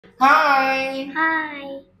Hi,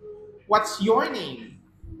 Hi, what's your name?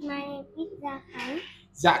 my name is Gia Khánh.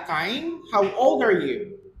 Gia Khánh. How old are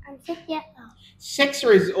you? I'm 6 years old. 6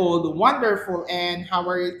 years old. Wonderful. And how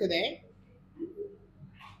are you today?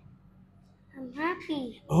 I'm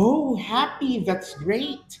happy. Oh, happy. That's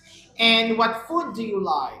great. And what food do you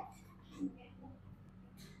like?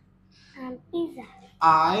 Pizza.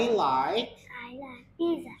 I like. I like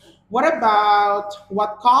pizza. What about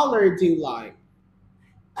what color do you like?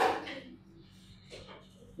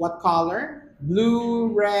 What color?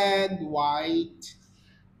 Blue, red, white,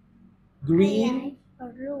 green. I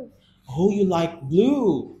like blue. Oh, you like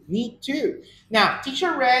blue. Me too. Now,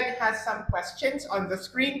 Teacher Red has some questions on the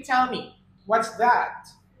screen. Tell me, what's that?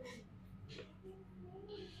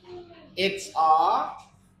 It's a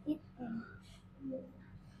It's a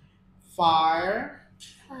fire,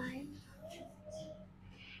 fire,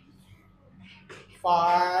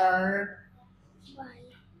 fire fire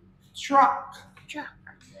truck. truck.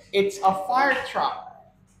 It's a fire truck.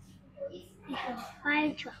 It's a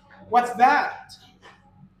fire truck. What's that?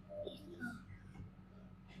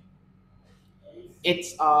 It's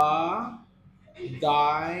It's a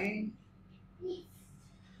di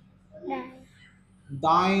a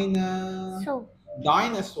dina so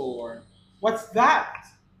dinosaur. What's that?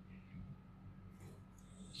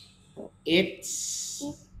 It's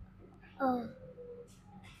it's a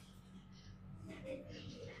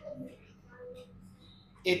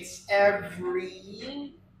it's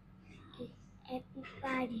every. it's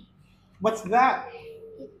everybody. What's that?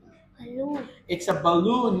 It's a balloon. It's a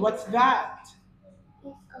balloon. What's that?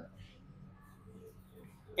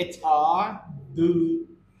 It's It's a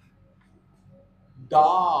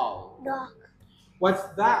doll. a dog. What's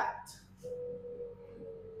that?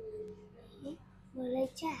 It's a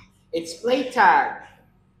little cat. It's play tag.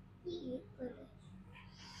 It's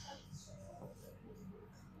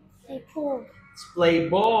a pool. It's play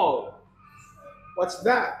ball. What's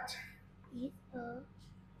that? It's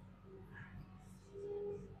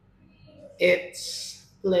It's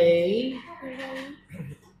a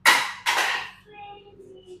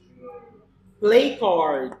play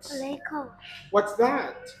cards. play card. What's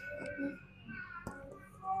that?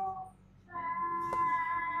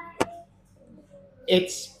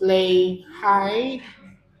 It's play hide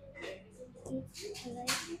It's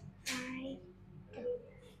play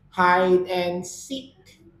hide and seek.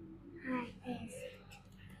 hide and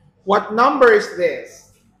What number is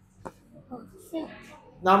this? six,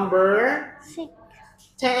 Number 10.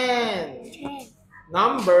 10,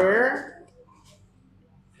 Number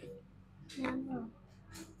number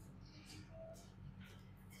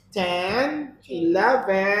 10,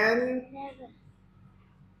 11, 11,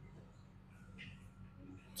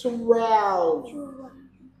 12. 12,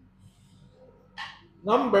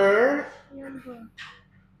 Number number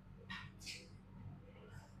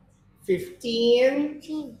 15.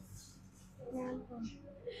 15,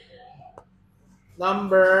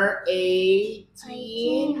 Number 18.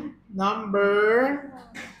 18, Number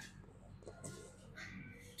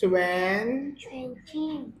 20.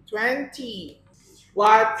 20, 20.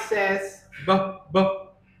 What says b b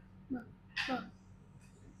b, b,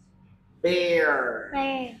 bear?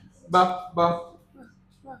 bear, B b b,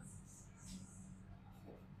 b,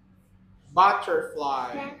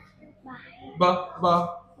 butterfly. black, B b b,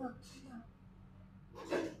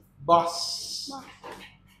 bus. b,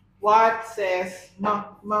 What says m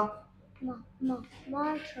motor,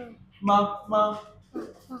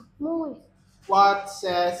 m moon, What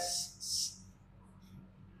says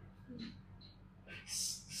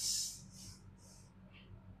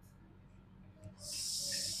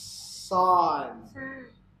sun?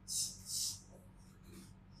 sun,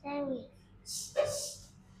 sandwich,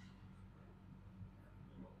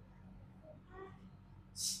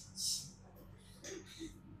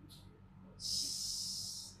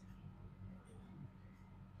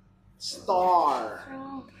 Star.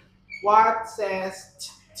 song, What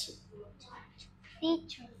says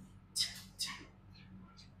teacher,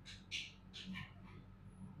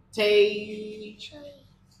 tree,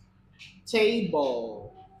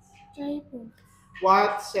 table? table,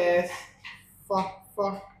 What says f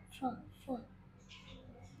for,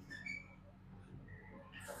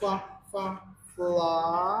 f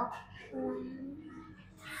fla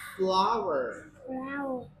flower?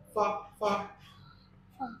 flower,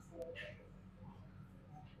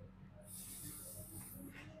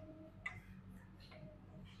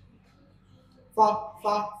 F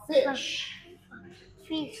for, fish?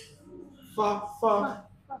 fish, F for,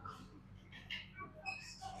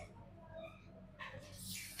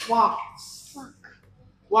 fox. for,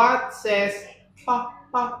 What says for,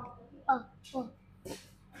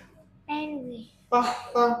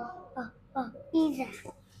 Pizza.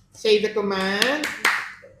 Say the command.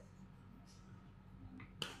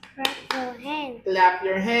 Clap your hands. Clap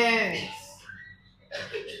your hands.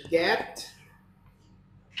 Get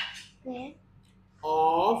Get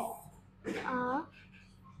off off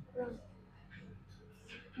the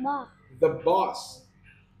box. the bus.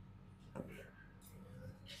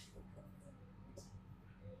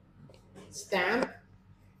 Stamp.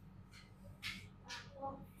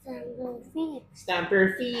 Stamp your feet. Stamp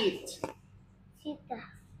your feet. Sit down.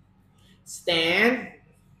 Stand.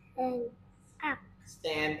 And up.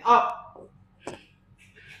 Stand up.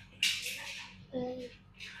 And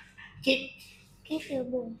Kick. kick your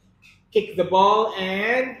bum. Kick the ball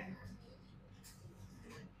and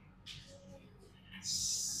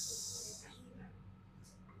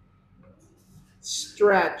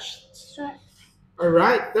stretch. Stretch. All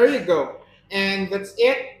right, there you go. And that's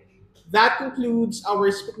it. That concludes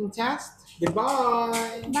our speaking test.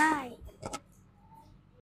 Goodbye. Bye.